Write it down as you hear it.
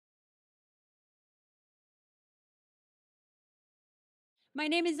My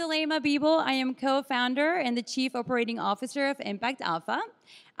name is Zuleyma Bebell. I am co-founder and the chief operating officer of ImpactAlpha.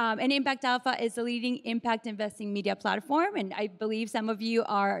 And ImpactAlpha is the leading impact investing media platform, and I believe some of you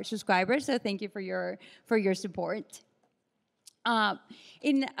are subscribers, so thank you for your support. Sorry.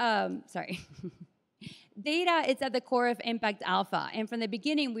 Data is at the core of ImpactAlpha, and from the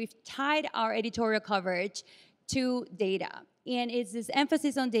beginning, we've tied our editorial coverage to data. And it's this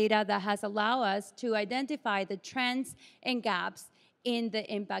emphasis on data that has allowed us to identify the trends and gaps in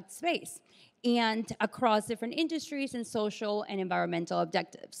the impact space and across different industries and social and environmental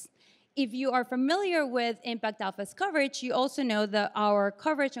objectives. If you are familiar with ImpactAlpha's coverage, you also know that our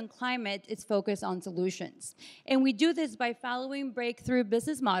coverage on climate is focused on solutions. And we do this by following breakthrough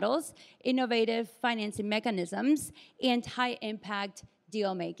business models, innovative financing mechanisms, and high-impact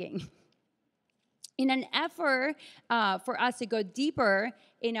deal-making. In an effort for us to go deeper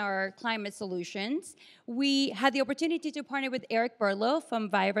in our climate solutions, we had the opportunity to partner with Eric Berlow from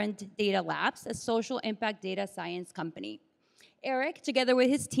Vibrant Data Labs, a social impact data science company. Eric, together with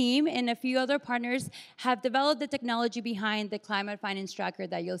his team and a few other partners, have developed the technology behind the climate finance tracker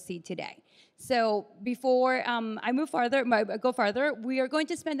that you'll see today. So before I go farther, we are going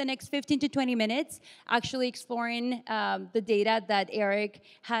to spend the next 15 to 20 minutes actually exploring the data that Eric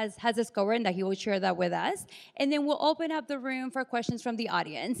has discovered and that he will share that with us. And then we'll open up the room for questions from the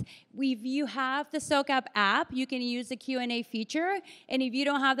audience. If you have the SOCAP app, you can use the Q&A feature. And if you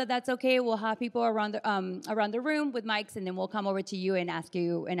don't have that, that's okay. We'll have people around the room with mics, and then we'll come over to you and ask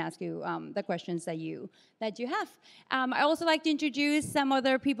you the questions that you have. I also like to introduce some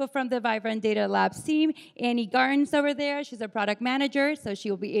other people from the Vibrant Data Labs team. Annee Garton's over there. She's a product manager, so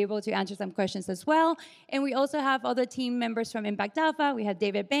she'll be able to answer some questions as well. And we also have other team members from ImpactAlpha. We have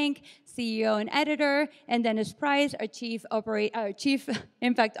David Bank, CEO and editor, and Dennis Price, our chief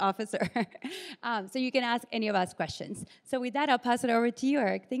impact officer. So you can ask any of us questions. So with that, I'll pass it over to you,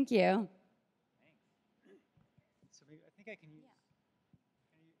 Eric. Thank you. So I think I can use.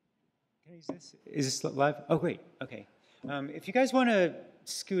 Can I use this? Is this live? Oh, great. Okay. If you guys want to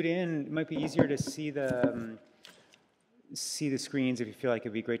scoot in, it might be easier to see the screens. If you feel like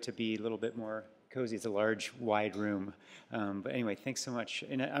it'd be great to be a little bit more cozy. It's a large, wide room. But anyway, thanks so much.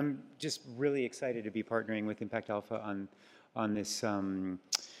 And I'm just really excited to be partnering with ImpactAlpha on this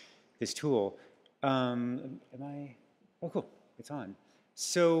this tool. Oh, cool. It's on.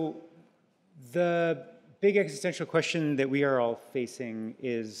 So the big existential question that we are all facing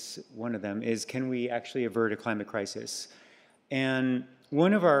is, one of them is, can we actually avert a climate crisis? And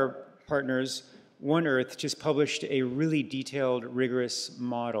one of our partners, One Earth, just published a really detailed, rigorous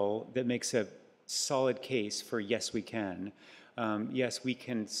model that makes a solid case for yes, we can. Yes, we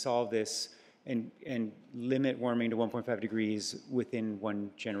can solve this and limit warming to 1.5 degrees within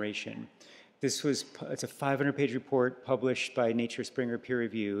one generation. It's a 500-page report published by Nature Springer,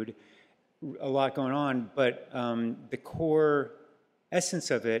 peer-reviewed. A lot going on, but the core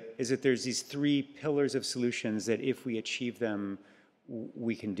essence of it is that there's these three pillars of solutions that if we achieve them,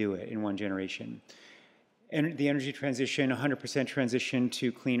 we can do it in one generation. And the energy transition, 100% transition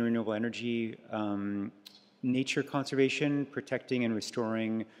to clean renewable energy, nature conservation, protecting and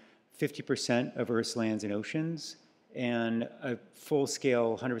restoring 50% of Earth's lands and oceans, and a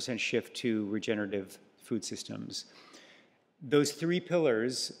full-scale 100% shift to regenerative food systems. Those three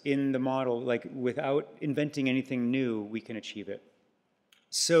pillars in the model, like without inventing anything new, we can achieve it.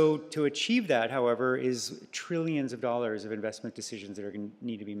 So to achieve that, however, is trillions of dollars of investment decisions that are going to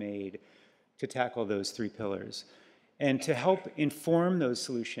need to be made to tackle those three pillars. And to help inform those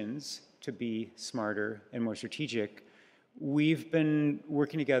solutions to be smarter and more strategic, we've been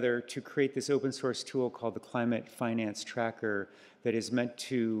working together to create this open source tool called the Climate Finance Tracker that is meant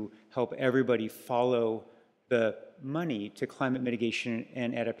to help everybody follow the money to climate mitigation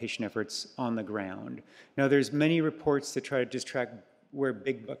and adaptation efforts on the ground. Now, there's many reports that try to just track where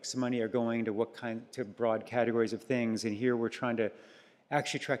big bucks of money are going to broad categories of things, and here we're trying to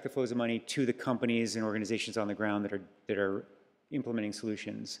actually track the flows of money to the companies and organizations on the ground that are implementing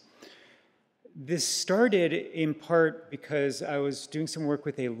solutions. This started in part because I was doing some work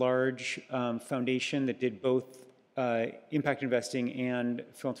with a large foundation that did both impact investing and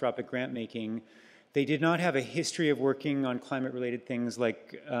philanthropic grant making. They did not have a history of working on climate-related things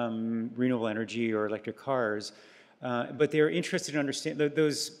like renewable energy or electric cars, but they were interested in understanding.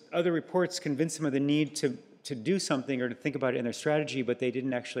 Those other reports convinced them of the need to do something or to think about it in their strategy, but they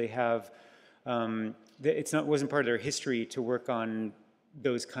didn't actually have. Wasn't part of their history to work on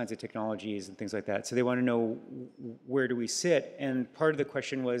those kinds of technologies and things like that. So they want to know, where do we sit? And part of the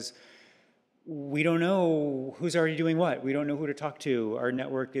question was, we don't know who's already doing what. We don't know who to talk to. Our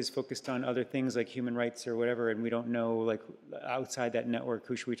network is focused on other things like human rights or whatever, and we don't know, like, outside that network,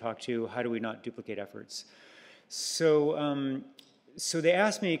 who should we talk to? How do we not duplicate efforts? So, so they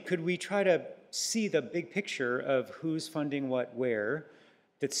asked me, could we try to see the big picture of who's funding what where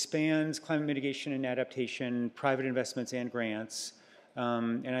that spans climate mitigation and adaptation, private investments and grants?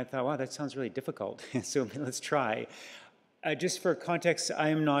 And I thought, wow, that sounds really difficult. So let's try. Just for context, I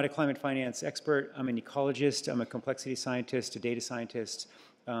am not a climate finance expert. I'm an ecologist. I'm a complexity scientist, a data scientist.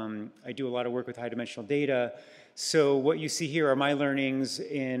 I do a lot of work with high-dimensional data. So what you see here are my learnings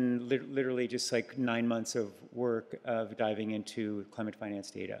in literally just like 9 months of work of diving into climate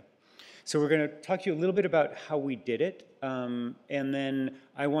finance data. So we're going to talk to you a little bit about how we did it. And then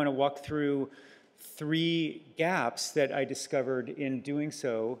I want to walk through 3 gaps that I discovered in doing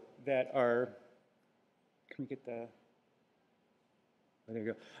so that are, can we get the... Oh, there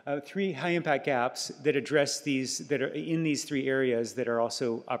you go. 3 high-impact gaps that address these, that are in these 3 areas that are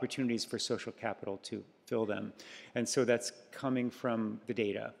also opportunities for social capital to fill them. And so that's coming from the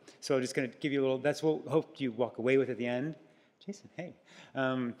data. So I'm just going to give you a little, that's what I hope you walk away with at the end. Jason, hey.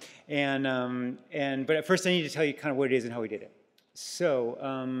 But at first I need to tell you kind of what it is and how we did it.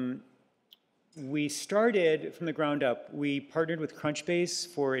 So we started from the ground up. We partnered with Crunchbase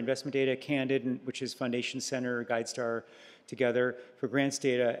for investment data, Candid, which is Foundation Center, GuideStar, together for grants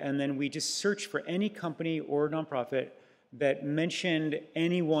data, and then we just searched for any company or nonprofit that mentioned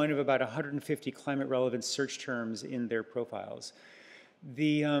any one of about 150 climate relevant search terms in their profiles.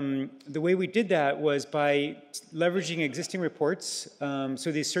 The way we did that was by leveraging existing reports.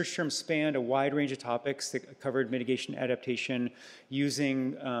 So these search terms spanned a wide range of topics that covered mitigation adaptation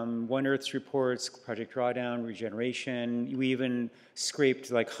using One Earth's reports, Project Drawdown, regeneration. We even scraped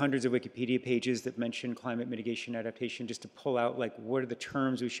like hundreds of Wikipedia pages that mention climate mitigation adaptation just to pull out like what are the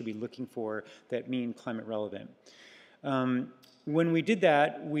terms we should be looking for that mean climate relevant. When we did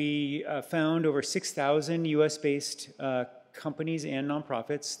that, we found over 6,000 US-based companies and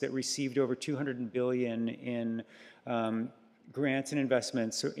nonprofits that received over $200 billion in grants and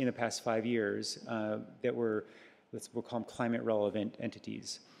investments in the past 5 years that were, we'll call them climate relevant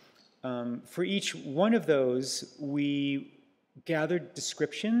entities. For each one of those, we gathered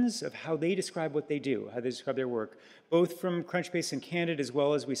descriptions of how they describe what they do, how they describe their work, both from Crunchbase and Candid, as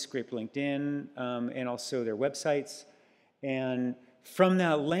well as we scraped LinkedIn and also their websites. And from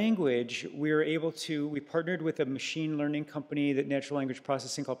that language, we were able to, we partnered with a machine learning company, that natural language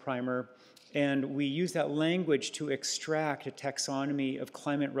processing called Primer, and we used that language to extract a taxonomy of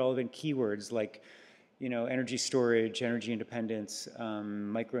climate relevant keywords like, you know, energy storage, energy independence,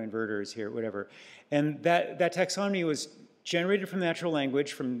 microinverters here, whatever. And that taxonomy was generated from natural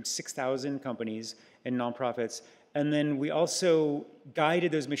language from 6,000 companies and nonprofits. And then we also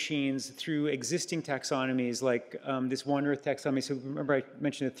guided those machines through existing taxonomies like this One Earth taxonomy. So remember I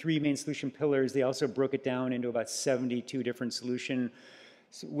mentioned the 3 main solution pillars. They also broke it down into about 72 different solutions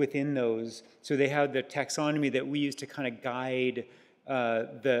within those. So they had the taxonomy that we use to kind of guide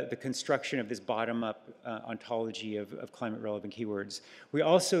the construction of this bottom-up ontology of climate-relevant keywords. We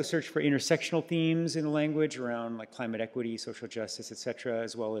also searched for intersectional themes in the language around like climate equity, social justice, et cetera,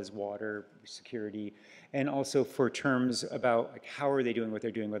 as well as water security, and also for terms about like how are they doing what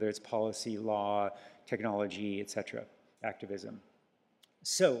they're doing, whether it's policy, law, technology, et cetera, activism.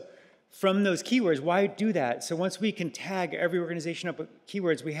 So from those keywords, why do that? So once we can tag every organization up with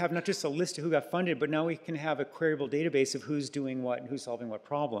keywords, we have not just a list of who got funded, but now we can have a queryable database of who's doing what and who's solving what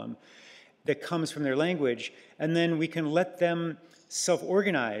problem that comes from their language. And then we can let them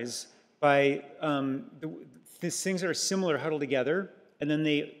self-organize by these things that are similar huddled together, and then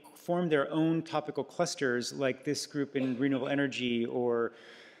they form their own topical clusters like this group in renewable energy or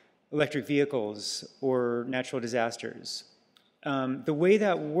electric vehicles or natural disasters. The way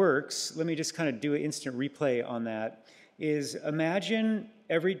that works, let me just kind of do an instant replay on that, is imagine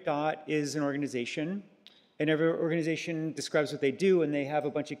every dot is an organization, and every organization describes what they do, and they have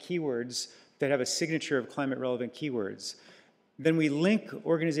a bunch of keywords that have a signature of climate-relevant keywords. Then we link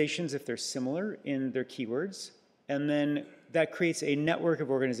organizations if they're similar in their keywords, and then that creates a network of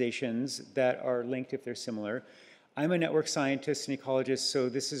organizations that are linked if they're similar. I'm a network scientist and ecologist, so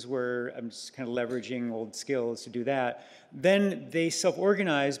this is where I'm just kind of leveraging old skills to do that. Then they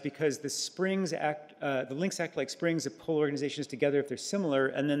self-organize because the springs act, the links act like springs that pull organizations together if they're similar,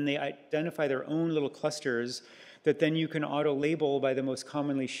 and then they identify their own little clusters that then you can auto-label by the most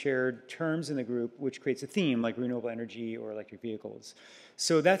commonly shared terms in the group, which creates a theme like renewable energy or electric vehicles.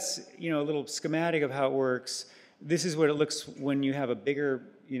 So that's, you know, a little schematic of how it works. This is what it looks when you have a bigger,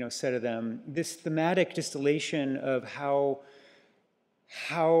 you know, set of them. This thematic distillation of how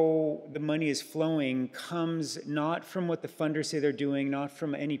how the money is flowing comes not from what the funders say they're doing, not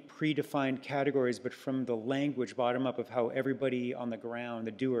from any predefined categories, but from the language bottom up of how everybody on the ground,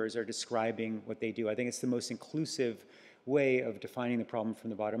 the doers, are describing what they do. I think it's the most inclusive way of defining the problem from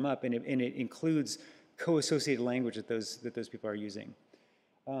the bottom up, and it includes co-associated language that those people are using.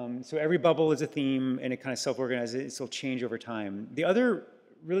 So every bubble is a theme, and it kind of self-organizes. It'll change over time. The other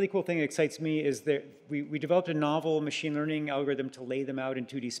really cool thing that excites me is that we developed a novel machine learning algorithm to lay them out in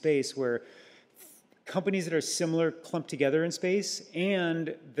 2D space where companies that are similar clump together in space,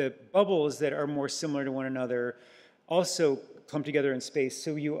 and the bubbles that are more similar to one another also clump together in space.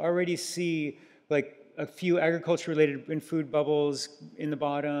 So you already see like a few agriculture-related and food bubbles in the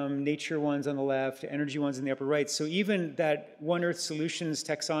bottom, nature ones on the left, energy ones in the upper right. So even that One Earth Solutions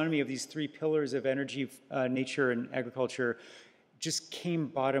taxonomy of these three pillars of energy, nature, and agriculture just came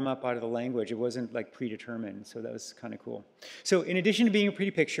bottom up out of the language. It wasn't like predetermined, so that was kind of cool. So in addition to being a pretty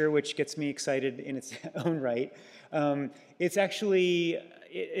picture, which gets me excited in its own right, it's actually,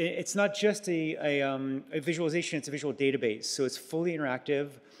 it's not just a visualization, it's a visual database. So it's fully interactive.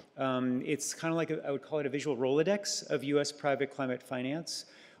 It's kind of like, I would call it a visual Rolodex of US private climate finance,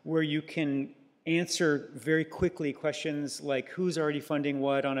 where you can answer very quickly questions like who's already funding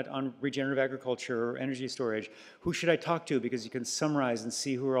what on regenerative agriculture or energy storage, who should I talk to, because you can summarize and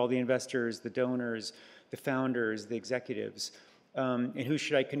see who are all the investors, the donors, the founders, the executives, and who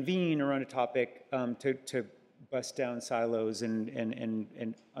should I convene around a topic to bust down silos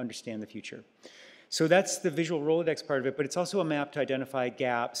and understand the future. So that's the visual Rolodex part of it, but it's also a map to identify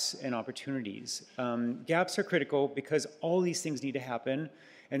gaps and opportunities. Gaps are critical because all these things need to happen,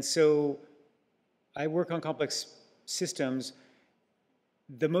 and so I work on complex systems.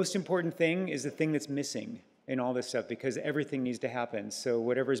 The most important thing is the thing that's missing in all this stuff, because everything needs to happen. So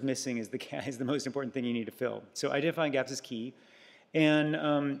whatever's missing is the most important thing you need to fill. So identifying gaps is key.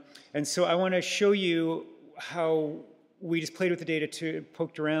 And so I want to show you how we just played with the data,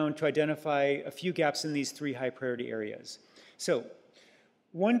 poked around to identify a few gaps in these three high priority areas. So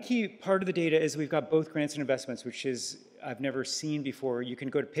one key part of the data is we've got both grants and investments, which is I've never seen before. You can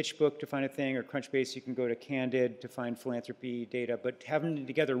go to PitchBook to find a thing, or Crunchbase. You can go to Candid to find philanthropy data, but having them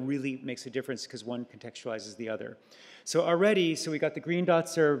together really makes a difference because one contextualizes the other. So already, we got the green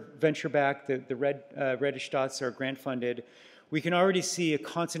dots are venture-backed, the reddish dots are grant-funded. We can already see a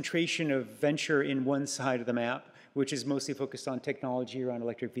concentration of venture in one side of the map, which is mostly focused on technology around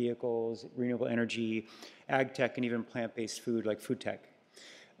electric vehicles, renewable energy, ag tech, and even plant-based food like food tech.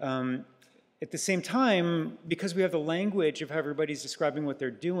 At the same time, because we have the language of how everybody's describing what they're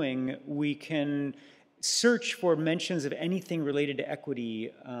doing, we can search for mentions of anything related to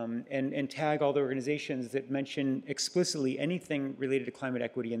equity and tag all the organizations that mention explicitly anything related to climate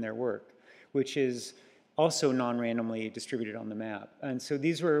equity in their work, which is also non-randomly distributed on the map. And so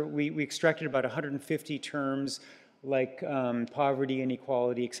these were, we extracted about 150 terms like poverty,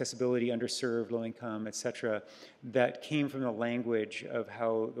 inequality, accessibility, underserved, low income, et cetera, that came from the language of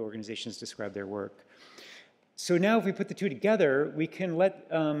how the organizations describe their work. So now if we put the two together, we can let,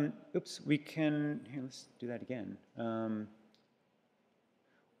 here, let's do that again.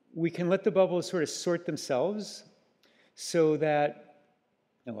 We can let the bubbles sort of sort themselves so that,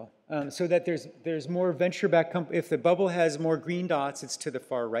 so that there's more venture-backed companies. If the bubble has more green dots, it's to the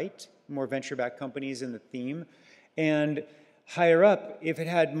far right, more venture-backed companies in the theme. And higher up, if it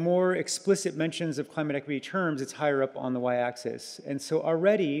had more explicit mentions of climate equity terms, it's higher up on the y-axis. And so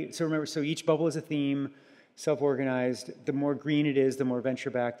already, so remember, so each bubble is a theme, self-organized. The more green it is, the more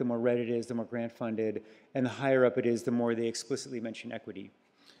venture-backed, the more red it is, the more grant-funded, and the higher up it is, the more they explicitly mention equity.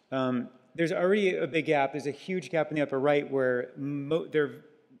 There's already a big gap. There's a huge gap in the upper right where there are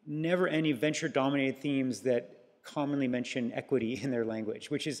never any venture-dominated themes that commonly mention equity in their language,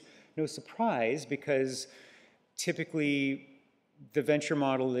 which is no surprise because typically the venture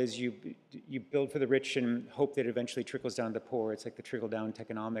model is you build for the rich and hope that it eventually trickles down to the poor. It's like the trickle-down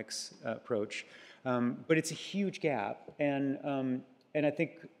economics approach. But it's a huge gap. And I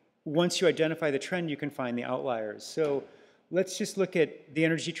think once you identify the trend, you can find the outliers. So let's just look at the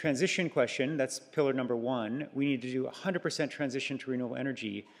energy transition question. That's pillar number one. We need to do 100% transition to renewable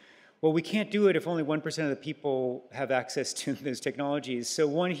energy. Well, we can't do it if only 1% of the people have access to those technologies. So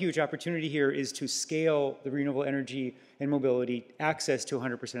one huge opportunity here is to scale the renewable energy and mobility access to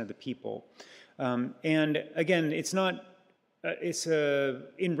 100% of the people. And again, it's not,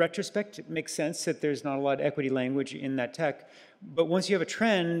 in retrospect, it makes sense that there's not a lot of equity language in that tech. But once you have a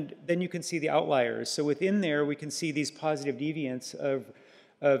trend, then you can see the outliers. So within there, we can see these positive deviants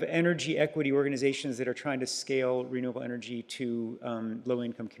of energy equity organizations that are trying to scale renewable energy to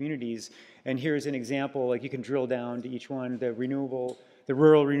low-income communities. And here's an example, like you can drill down to each one. The renewable the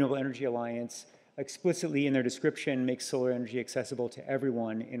Rural Renewable Energy Alliance explicitly in their description makes solar energy accessible to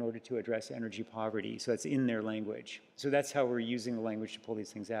everyone in order to address energy poverty. So that's in their language. So that's how we're using the language to pull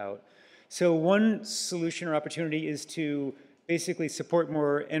these things out. So one solution or opportunity is to basically support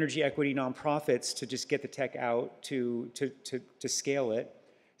more energy equity nonprofits to just get the tech out to scale it.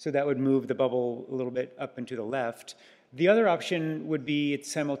 So that would move the bubble a little bit up and to the left. The other option would be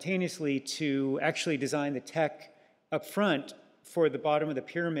simultaneously to actually design the tech up front for the bottom of the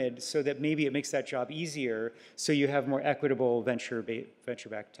pyramid so that maybe it makes that job easier so you have more equitable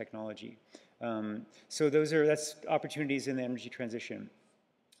venture-backed technology. So that's opportunities in the energy transition.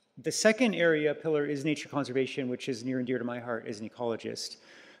 The second pillar is nature conservation, which is near and dear to my heart as an ecologist.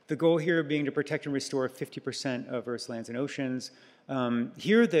 The goal here being to protect and restore 50% of Earth's lands and oceans.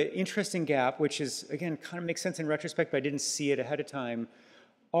 Here, the interesting gap, which is, again, kind of makes sense in retrospect, but I didn't see it ahead of time.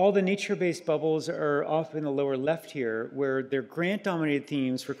 All the nature-based bubbles are off in the lower left here, where they're grant-dominated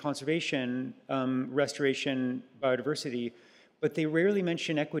themes for conservation, restoration, biodiversity, but they rarely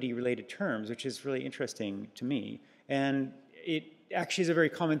mention equity-related terms, which is really interesting to me. And it actually is a very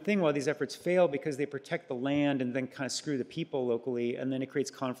common thing why these efforts fail, because they protect the land and then kind of screw the people locally, and then it creates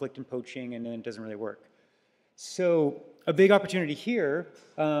conflict and poaching, and then it doesn't really work. So a big opportunity here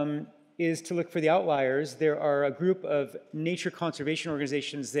is to look for the outliers. There are a group of nature conservation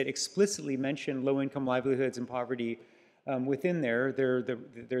organizations that explicitly mention low-income livelihoods and poverty within there. They're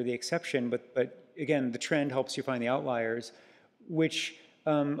the exception, but again, the trend helps you find the outliers, which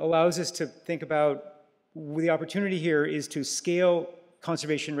allows us to think about the opportunity here is to scale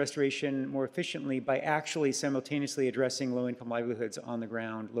conservation restoration more efficiently by actually simultaneously addressing low-income livelihoods on the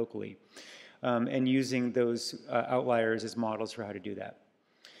ground locally and using those outliers as models for how to do that.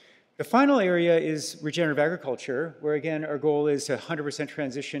 The final area is regenerative agriculture, where again, our goal is to 100%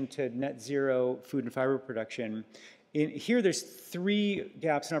 transition to net zero food and fiber production. Here, there's three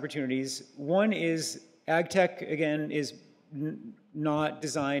gaps and opportunities. One is ag tech, again, is not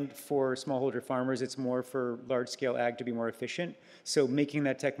designed for smallholder farmers. It's more for large-scale ag to be more efficient. So making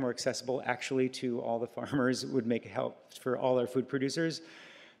that tech more accessible actually to all the farmers would make help for all our food producers.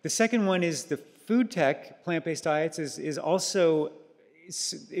 The second one is the food tech, plant-based diets, is also,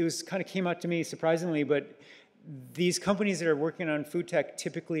 it was kind of came out to me surprisingly, but these companies that are working on food tech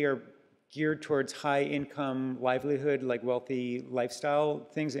typically are geared towards high income livelihood, like wealthy lifestyle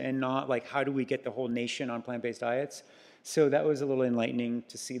things, and not like how do we get the whole nation on plant-based diets. So that was a little enlightening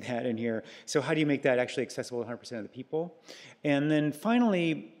to see that in here. So how do you make that actually accessible to 100% of the people? And then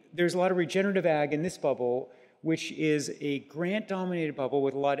finally, there's a lot of regenerative ag in this bubble, which is a grant-dominated bubble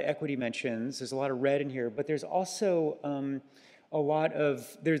with a lot of equity mentions. There's a lot of red in here, but there's also a lot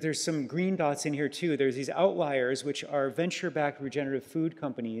of, there's some green dots in here too. There's these outliers, which are venture-backed regenerative food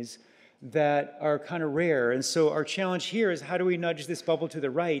companies that are kind of rare. And so our challenge here is how do we nudge this bubble to the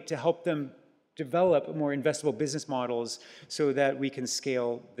right to help them develop more investable business models so that we can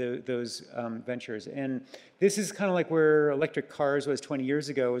scale those ventures. And this is kind of like where electric cars was 20 years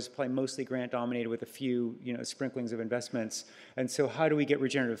ago. It was probably mostly grant dominated with a few, sprinklings of investments. And so how do we get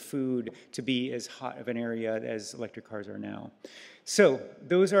regenerative food to be as hot of an area as electric cars are now? So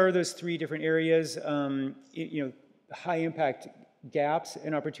those are those three different areas, high impact gaps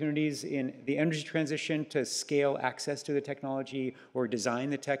and opportunities in the energy transition to scale access to the technology or design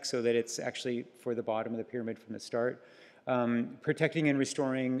the tech so that it's actually for the bottom of the pyramid from the start. Protecting and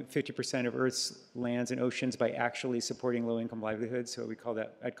restoring 50% of Earth's lands and oceans by actually supporting low-income livelihoods. So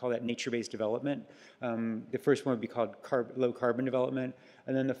I'd call that nature-based development. The first one would be called low-carbon development.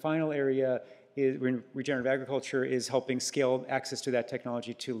 And then the final area is regenerative agriculture is helping scale access to that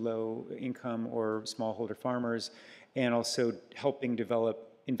technology to low-income or smallholder farmers, and also helping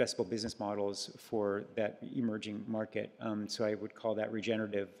develop investable business models for that emerging market. So I would call that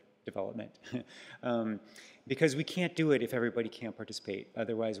regenerative development. Because we can't do it if everybody can't participate.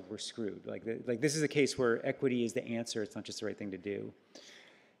 Otherwise, we're screwed. Like this is a case where equity is the answer. It's not just the right thing to do.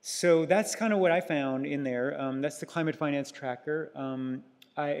 So that's kind of what I found in there. That's the climate finance tracker.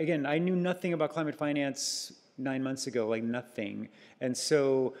 I knew nothing about climate finance 9 months ago, like nothing. And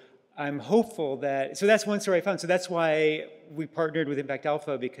so I'm hopeful that, so that's one story I found. So that's why we partnered with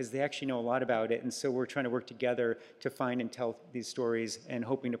ImpactAlpha, because they actually know a lot about it. And so we're trying to work together to find and tell these stories, and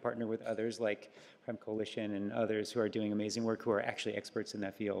hoping to partner with others like Prime Coalition and others who are doing amazing work, who are actually experts in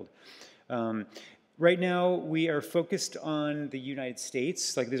that field. Right now, we are focused on the United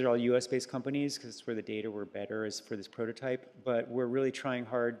States. Like, these are all US-based companies, because it's where the data were better is for this prototype. But we're really trying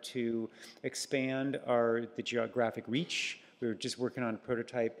hard to expand the geographic reach. We were just working on a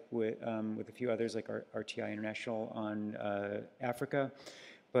prototype with a few others, like RTI International on Africa.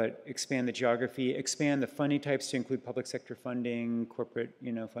 but expand the geography, expand the funding types to include public sector funding, corporate,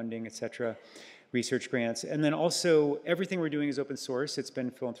 funding, et cetera, research grants. And then also, everything we're doing is open source. It's been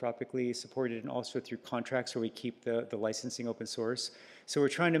philanthropically supported and also through contracts where we keep the licensing open source. So we're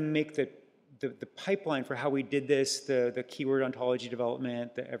trying to make the pipeline for how we did this, the keyword ontology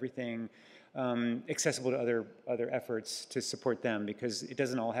development, everything, accessible to other efforts to support them, because it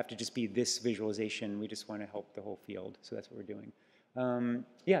doesn't all have to just be this visualization. We just want to help the whole field. So that's what we're doing.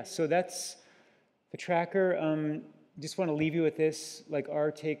 Yeah, so that's the tracker. Just want to leave you with this. Like, our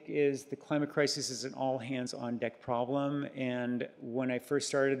take is the climate crisis is an all hands on deck problem. And when I first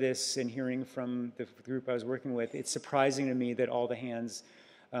started this and hearing from the group I was working with, it's surprising to me that all the hands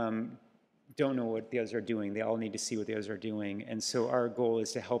don't know what the others are doing. They all need to see what the others are doing. And so our goal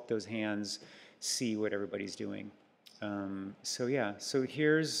is to help those hands see what everybody's doing. So yeah, so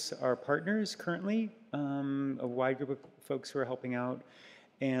here's our partners currently, a wide group of folks who are helping out.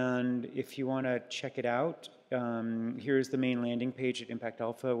 And if you want to check it out, here's the main landing page at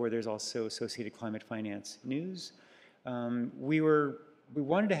ImpactAlpha, where there's also associated climate finance news. We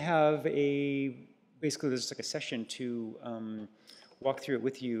wanted to have basically there's like a session to walk through it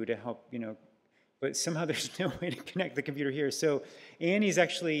with you to help, but somehow there's no way to connect the computer here. So Annie's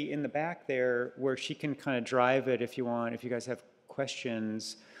actually in the back there where she can kind of drive it if you want, if you guys have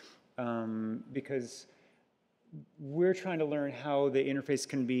questions, because we're trying to learn how the interface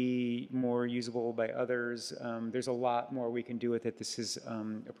can be more usable by others. There's a lot more we can do with it. This is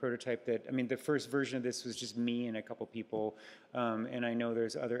a prototype that, the first version of this was just me and a couple people. And I know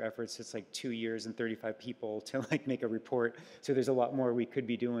there's other efforts. It's like 2 years and 35 people to make a report. So there's a lot more we could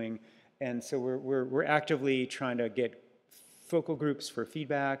be doing. And so we're actively trying to get focal groups for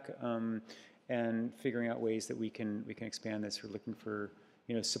feedback and figuring out ways that we can expand this. We're looking for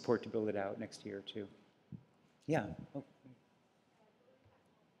support to build it out next year too. Yeah. Oh.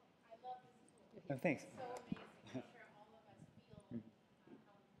 Oh, thanks. So amazing. I'm sure all of us feel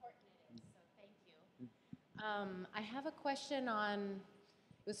how important it is. So thank you. I have a question on.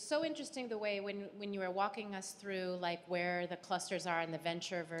 It was so interesting the way when you were walking us through where the clusters are in the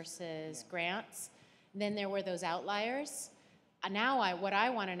venture versus grants. Then there were those outliers. Now what I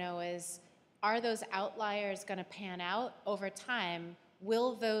want to know is, are those outliers going to pan out over time?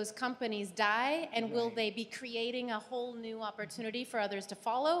 Will those companies die, and will they be creating a whole new opportunity for others to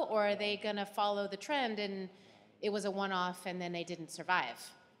follow, or are they going to follow the trend and it was a one-off and then they didn't survive?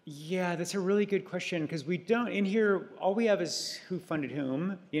 Yeah, that's a really good question, because we don't, in here, all we have is who funded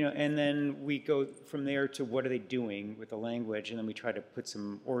whom, and then we go from there to what are they doing with the language, and then we try to put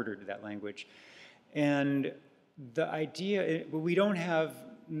some order to that language. And the idea, we don't have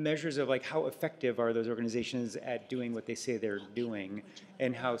measures of how effective are those organizations at doing what they say they're doing,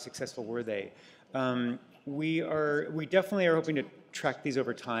 and how successful were they. We definitely are hoping to track these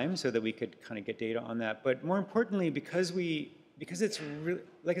over time so that we could kind of get data on that. But more importantly, because it's really,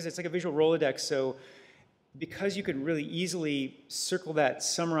 like I said, it's like a visual Rolodex. So because you can really easily circle that,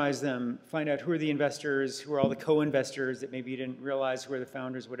 summarize them, find out who are the investors, who are all the co-investors that maybe you didn't realize, who are the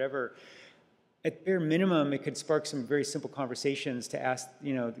founders, whatever. At bare minimum, it could spark some very simple conversations to ask,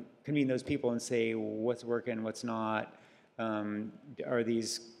 convene those people and say, what's working, what's not? Are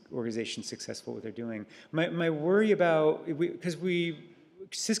these organizations successful at what they're doing? My worry about, because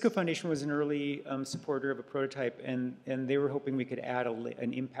Cisco Foundation was an early supporter of a prototype, and they were hoping we could add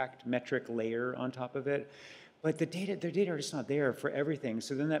an impact metric layer on top of it. But their data are just not there for everything.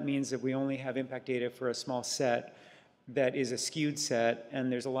 So then that means that we only have impact data for a small set that is a skewed set,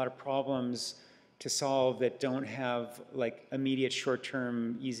 and there's a lot of problems to solve that don't have immediate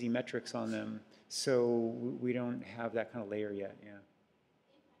short-term easy metrics on them. So we don't have that kind of layer yet. Yeah.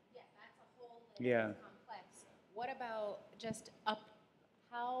 Yeah, that's a whole layer. Yeah. Complex. What about just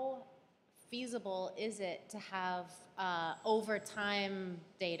how feasible is it to have over time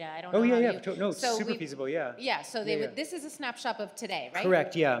data? I don't know. Oh yeah, how no, super feasible. Yeah. Yeah. So this is a snapshot of today, right?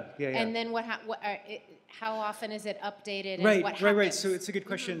 Correct. Yeah. And then how often is it updated? And Right. what happens? So it's a good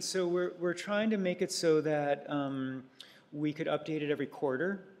question. Mm-hmm. So we're trying to make it so that we could update it every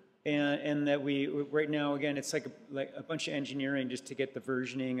quarter, and that we right now, again, it's like a bunch of engineering just to get the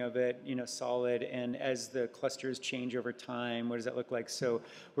versioning of it, solid. And as the clusters change over time, what does that look like? So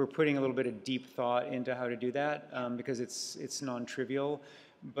we're putting a little bit of deep thought into how to do that, because it's non-trivial.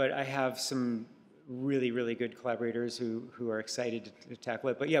 But I have some really, really good collaborators who are excited to tackle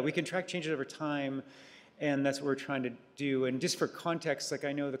it. But yeah, we can track changes over time. And that's what we're trying to do. And just for context,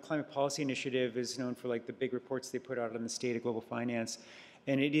 I know the Climate Policy Initiative is known for the big reports they put out on the state of global finance.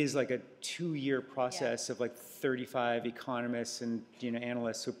 And it is a 2-year process of 35 economists and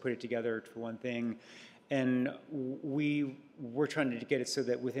analysts who put it together for one thing. and we were trying to get it so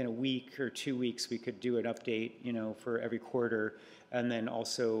that within a week or 2 weeks we could do an update, for every quarter, and then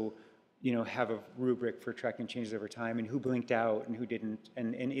also, have a rubric for tracking changes over time and who blinked out and who didn't,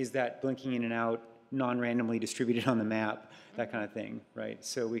 and is that blinking in and out non-randomly distributed on the map, that kind of thing, right?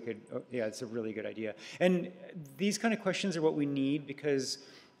 So we could, yeah, it's a really good idea. And these kind of questions are what we need, because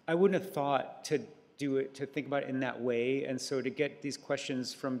I wouldn't have thought to think about it in that way. And so to get these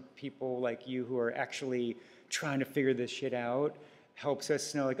questions from people like you who are actually trying to figure this shit out helps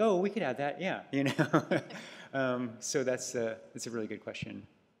us know, like, oh, we could add that, yeah, So that's a really good question.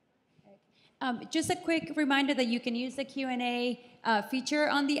 Just a quick reminder that you can use the Q&A feature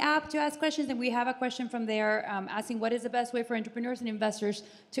on the app to ask questions, and we have a question from there asking what is the best way for entrepreneurs and investors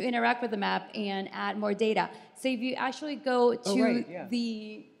to interact with the map and add more data. So if you actually go to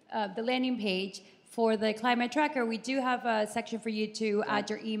the landing page for the climate tracker, we do have a section for you to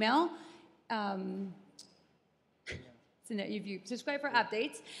add your email. So if you subscribe for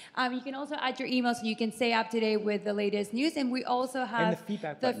updates, you can also add your email so you can stay up to date with the latest news. And we also have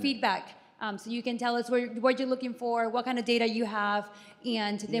the feedback. So you can tell us what you're looking for, what kind of data you have,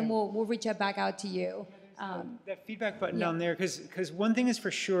 and then we'll reach back out to you. That feedback button down there, because one thing is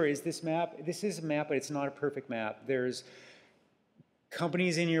for sure is this is a map, but it's not a perfect map. There's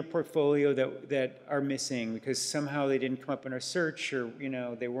companies in your portfolio that are missing because somehow they didn't come up in our search, or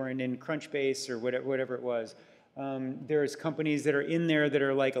they weren't in Crunchbase or whatever it was. There's companies that are in there that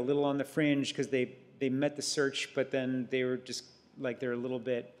are like a little on the fringe because they met the search, but then they were just like they're a little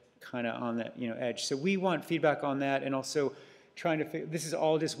bit kind of on that edge. So we want feedback on that, and also trying to this is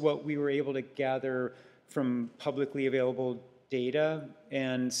all just what we were able to gather from publicly available data,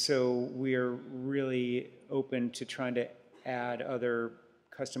 and so we're really open to trying to add other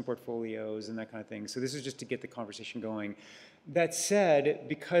custom portfolios and that kind of thing. So this is just to get the conversation going. That said,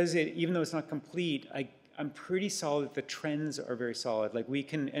 because even though it's not complete, I'm pretty solid that the trends are very solid. Like we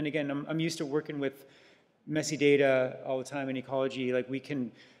can, and again, I'm used to working with messy data all the time in ecology. Like we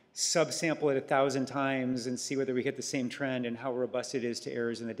can subsample it 1,000 times and see whether we hit the same trend and how robust it is to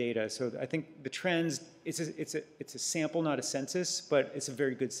errors in the data. So I think the trends, it's a sample, not a census, but it's a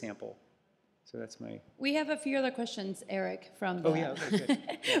very good sample. So that's my... We have a few other questions, Eric, from the, okay,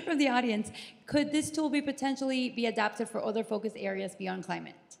 from the audience. Could this tool be potentially be adapted for other focus areas beyond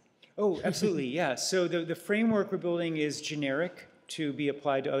climate? Oh, absolutely, yeah. So the framework we're building is generic to be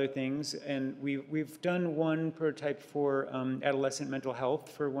applied to other things. And we've done one prototype for adolescent mental health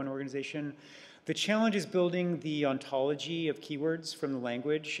for one organization. The challenge is building the ontology of keywords from the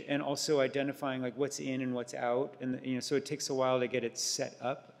language and also identifying like what's in and what's out. And so it takes a while to get it set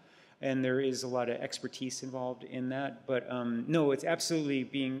up. And there is a lot of expertise involved in that. But no, it's absolutely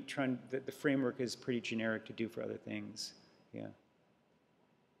the framework is pretty generic to do for other things, yeah.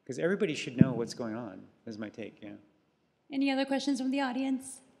 Because everybody should know what's going on, is my take, yeah. Any other questions from the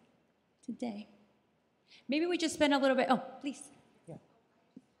audience today? Maybe we just spend a little bit, oh, please. Yeah.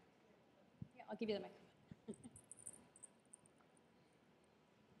 Yeah, I'll give you the microphone.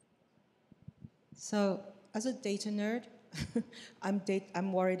 So, as a data nerd,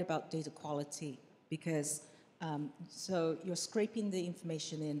 I'm worried about data quality because so you're scraping the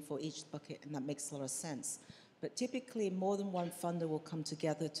information in for each bucket, and that makes a lot of sense. But typically, more than one funder will come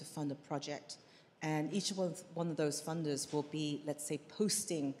together to fund a project, and each one of those funders will be, let's say,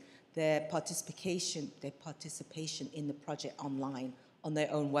 posting their participation in the project online on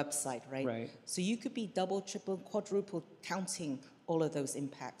their own website, right? Right. So you could be double, triple, quadruple counting all of those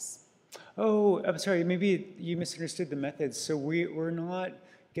impacts. Oh, I'm sorry, maybe you misunderstood the methods. So we're not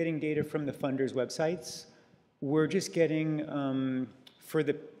getting data from the funders' websites. We're just getting, for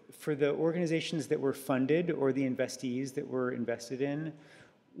the organizations that were funded or the investees that were invested in,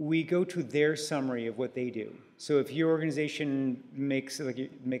 we go to their summary of what they do. So if your organization makes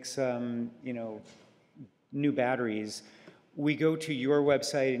new batteries, we go to your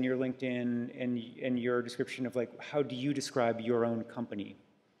website and your LinkedIn and your description of like, how do you describe your own company?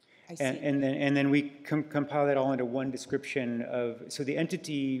 And then we compile that all into one description of, so the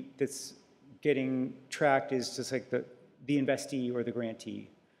entity that's getting tracked is just like the investee or the grantee,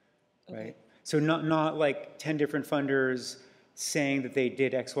 right? Okay. So not like 10 different funders saying that they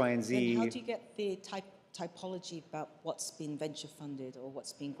did X, Y, and Z. Then how do you get the typology about what's been venture funded or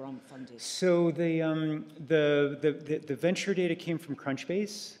what's been grant funded? So the venture data came from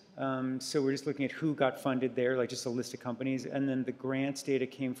Crunchbase. So we're just looking at who got funded there, like just a list of companies. And then the grants data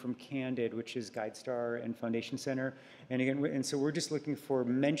came from Candid, which is GuideStar and Foundation Center. And again, so we're just looking for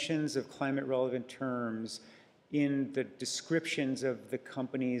mentions of climate relevant terms in the descriptions of the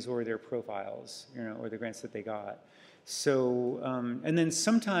companies or their profiles, or the grants that they got. So, and then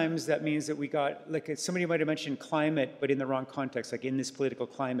sometimes that means that we got, like somebody might have mentioned climate, but in the wrong context, like in this political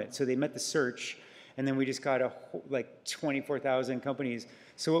climate. So they met the search, and then we just got like 24,000 companies.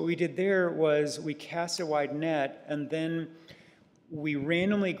 So what we did there was we cast a wide net, and then we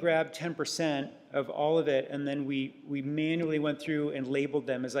randomly grabbed 10% of all of it, and then we manually went through and labeled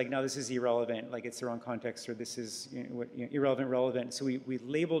them as like, now this is irrelevant, like it's the wrong context, or this is irrelevant, relevant. So we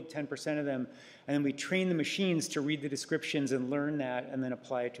labeled 10% of them, and then we trained the machines to read the descriptions and learn that, and then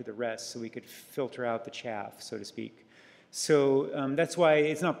apply it to the rest, so we could filter out the chaff, so to speak. So that's why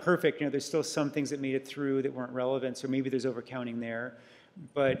it's not perfect. There's still some things that made it through that weren't relevant, so maybe there's overcounting there.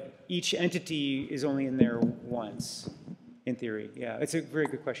 But each entity is only in there once, in theory. Yeah, it's a very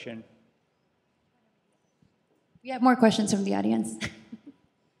good question. We have more questions from the audience.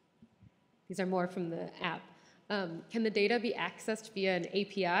 These are more from the app. Can the data be accessed via an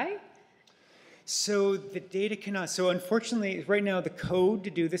API? So the data cannot. So unfortunately, right now, the code to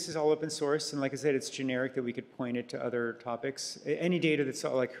do this is all open source. And like I said, it's generic that we could point it to other topics. Any data that's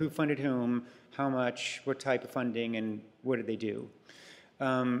like who funded whom, how much, what type of funding, and what did they do.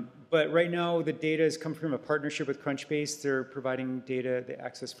 But right now, the data has come from a partnership with Crunchbase. They're providing data, the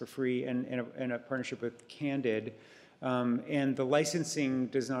access for free, and a partnership with Candid. And the licensing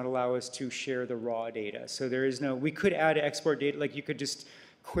does not allow us to share the raw data. So there is no, we could add export data, like you could just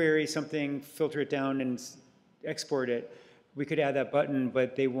query something, filter it down, and export it. We could add that button,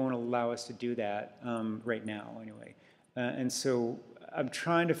 but they won't allow us to do that right now, anyway. And so I'm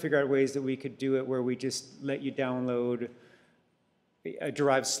trying to figure out ways that we could do it where we just let you download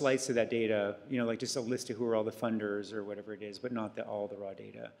derived slice of that data, like just a list of who are all the funders or whatever it is, but not all the raw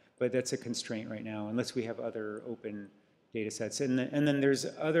data. But that's a constraint right now, unless we have other open data sets. And then there's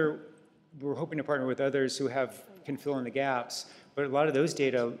we're hoping to partner with others who can fill in the gaps, but a lot of those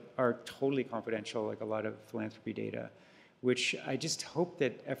data are totally confidential, like a lot of philanthropy data, which I just hope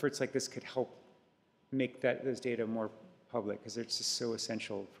that efforts like this could help make those data more public, because they're just so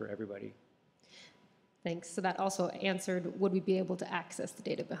essential for everybody. Thanks. So that also answered, would we be able to access the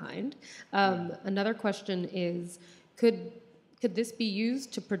data behind? Another question is, could this be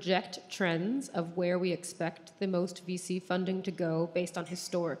used to project trends of where we expect the most VC funding to go based on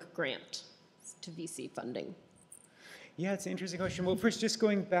historic grant to VC funding? Yeah, it's an interesting question. Well, first, just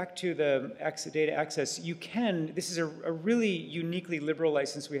going back to the data access, this is a really uniquely liberal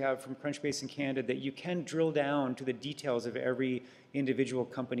license we have from Crunchbase and Candid, that you can drill down to the details of every individual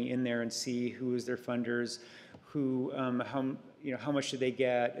company in there and see who is their funders, how much did they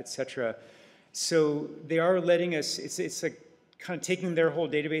get, et cetera. So they are letting us, it's like kind of taking their whole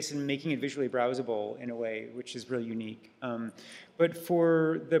database and making it visually browsable in a way, which is really unique. But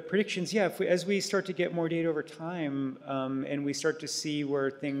for the predictions, yeah, as we start to get more data over time, and we start to see where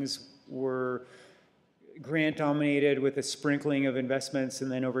things were grant dominated with a sprinkling of investments,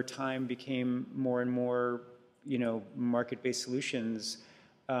 and then over time became more and more, market-based solutions,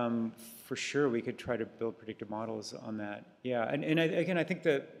 for sure we could try to build predictive models on that. Yeah, and again, I think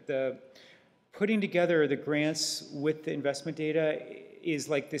the putting together the grants with the investment data is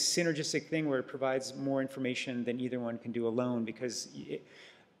like this synergistic thing where it provides more information than either one can do alone, because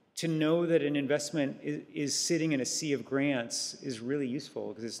to know that an investment is sitting in a sea of grants is really useful,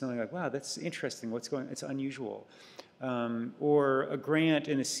 because it's knowing like, wow, that's interesting, it's unusual. Or a grant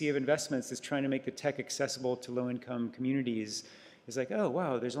in a sea of investments that's trying to make the tech accessible to low-income communities is like, oh,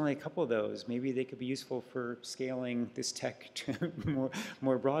 wow, there's only a couple of those. Maybe they could be useful for scaling this tech to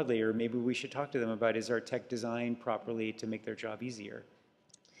more broadly, or maybe we should talk to them about, is our tech designed properly to make their job easier?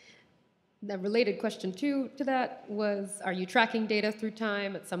 The related question to that was, are you tracking data through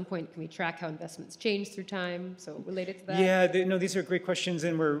time? At some point, can we track how investments change through time? So related to that? Yeah, no, these are great questions,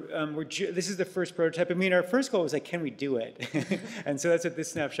 and this is the first prototype. I mean, our first goal was like, can we do it? And so that's what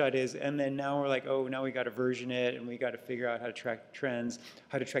this snapshot is. And then now we're like, oh, now we got to version it, and we got to figure out how to track trends,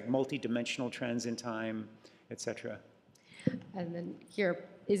 how to track multi-dimensional trends in time, et cetera. And then here,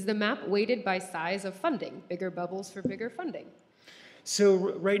 is the map weighted by size of funding? Bigger bubbles for bigger funding?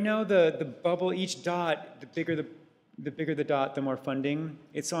 So right now, the bubble, each dot, the bigger the dot, the more funding.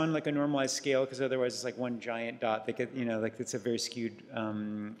 It's on like a normalized scale, because otherwise it's like one giant dot that like it's a very skewed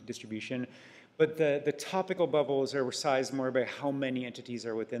distribution. But the topical bubbles are sized more by how many entities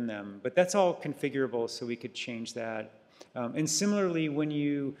are within them. But that's all configurable, so we could change that. And similarly,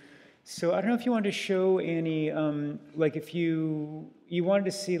 so I don't know if you wanted to show Annee, like if you wanted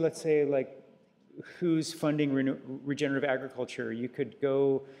to see, let's say, like, who's funding regenerative agriculture, you could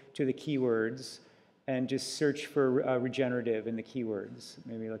go to the keywords and just search for regenerative in the keywords.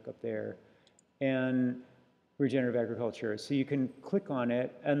 Maybe look up there. And regenerative agriculture. So you can click on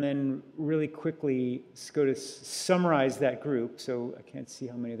it and then really quickly go to summarize that group. So I can't see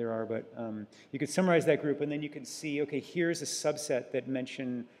how many there are, but you could summarize that group and then you can see, okay, here's a subset that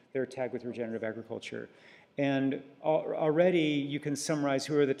mention they're tagged with regenerative agriculture. And already you can summarize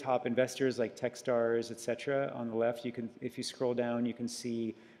who are the top investors like Techstars, et cetera. On the left, you can, if you scroll down, you can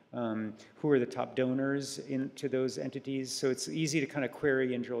see who are the top donors into those entities. So it's easy to kind of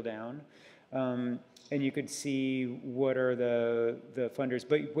query and drill down. And you could see what are the funders.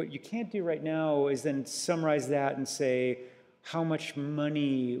 But what you can't do right now is then summarize that and say how much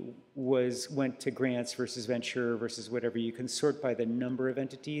money went to grants versus venture versus whatever. You can sort by the number of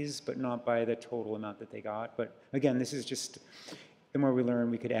entities, but not by the total amount that they got. But again, this is just, the more we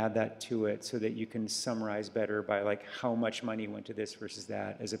learn, we could add that to it so that you can summarize better by like how much money went to this versus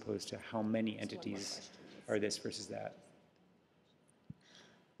that, as opposed to how many entities are this versus that.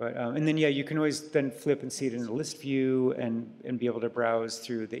 But, and then, yeah, you can always then flip and see it in the list view and be able to browse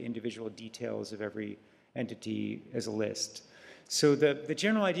through the individual details of every entity as a list. So the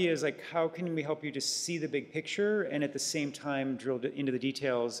general idea is like, how can we help you to see the big picture and at the same time drill into the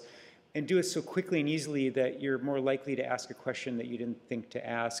details and do it so quickly and easily that you're more likely to ask a question that you didn't think to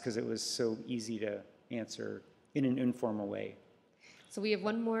ask because it was so easy to answer in an informal way. So we have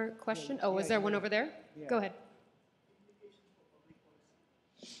one more question. Oh, is there one over there? Yeah. Go ahead.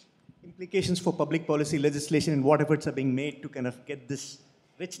 Implications for public policy legislation and what efforts are being made to kind of get this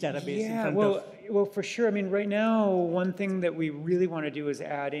rich database in front of... Well, for sure. I mean, right now, one thing that we really want to do is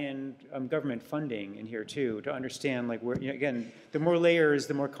add in government funding in here too, to understand like where, you know, again, the more layers,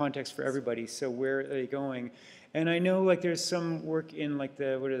 the more context for everybody. So where are they going? And I know like there's some work in like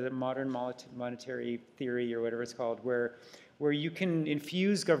the, what is it, modern monetary theory or whatever it's called, where you can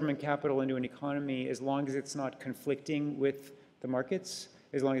infuse government capital into an economy as long as it's not conflicting with the markets,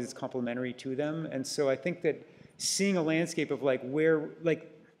 as long as it's complementary to them. And so I think that seeing a landscape of like where, like,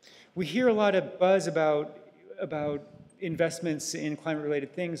 we hear a lot of buzz about investments in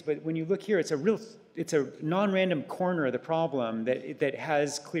climate-related things, but when you look here, it's a non-random corner of the problem that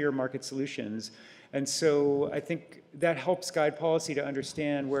has clear market solutions. And so I think that helps guide policy to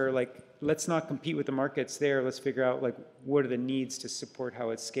understand where, like, let's not compete with the markets there. Let's figure out, like, what are the needs to support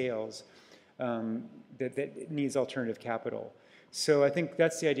how it scales that needs alternative capital. So I think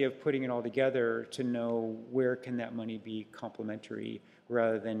that's the idea of putting it all together to know where can that money be complementary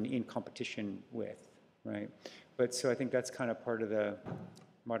rather than in competition with, right? But so I think that's kind of part of the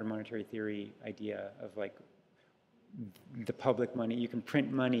modern monetary theory idea of like the public money. You can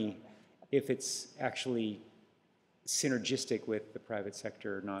print money if it's actually synergistic with the private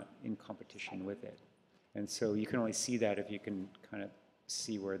sector, not in competition with it. And so you can only see that if you can kind of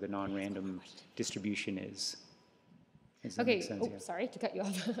see where the non-random distribution is. Okay, sorry to cut you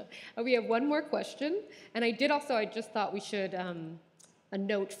off. We have one more question. And I just thought we should, a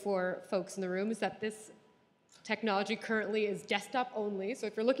note for folks in the room is that this technology currently is desktop only. So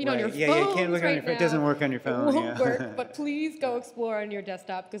if you're looking on your phone, you can't look on your phone. It doesn't work on your phone. It won't work, but please go explore on your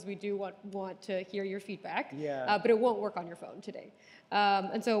desktop because we do want to hear your feedback. Yeah. But it won't work on your phone today.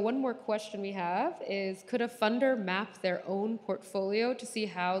 And so one more question we have is, could a funder map their own portfolio to see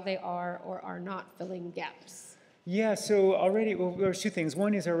how they are or are not filling gaps? Yeah, so already, well, there's two things.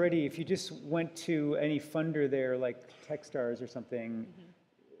 One is already, if you just went to any funder there, like Techstars or something,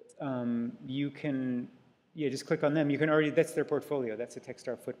 you can, just click on them. You can already, that's their portfolio. That's a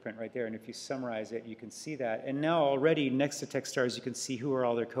Techstar footprint right there. And if you summarize it, you can see that. And now already next to Techstars, you can see who are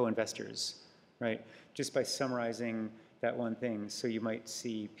all their co-investors, right? Just by summarizing that one thing. So you might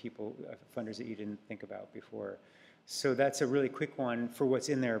see people, funders that you didn't think about before. So that's a really quick one for what's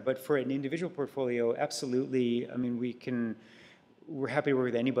in there. But for an individual portfolio, absolutely. I mean, we're happy to work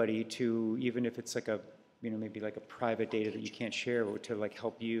with anybody to, even if it's like a, maybe like a private data that you can't share, to like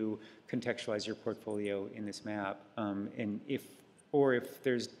help you contextualize your portfolio in this map. And if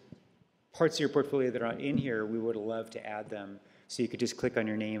there's parts of your portfolio that aren't in here, we would love to add them. So you could just click on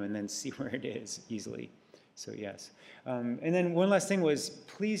your name and then see where it is easily. So yes. And then one last thing was,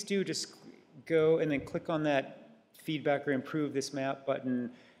 please do just go and then click on that feedback or improve this map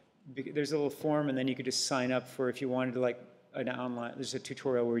button. There's a little form, and then you could just sign up for if you wanted to, like an online, there's a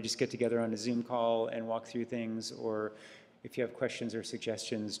tutorial where we just get together on a Zoom call and walk through things, or if you have questions or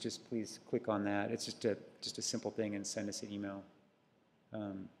suggestions, just please click on that. It's just a simple thing, and send us an email.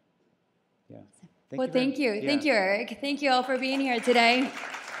 Yeah. Thank you. Thank you, Eric. Thank you all for being here today.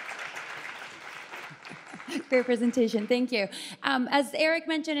 Great presentation, thank you. As Eric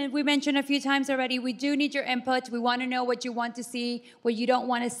mentioned, and we mentioned a few times already, we do need your input. We want to know what you want to see, what you don't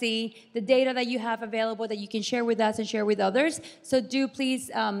want to see, the data that you have available that you can share with us and share with others. So do please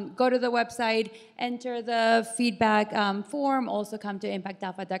go to the website, enter the feedback form, also come to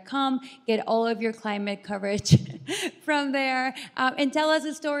ImpactAlpha.com, get all of your climate coverage from there, and tell us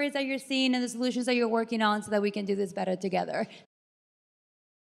the stories that you're seeing and the solutions that you're working on so that we can do this better together.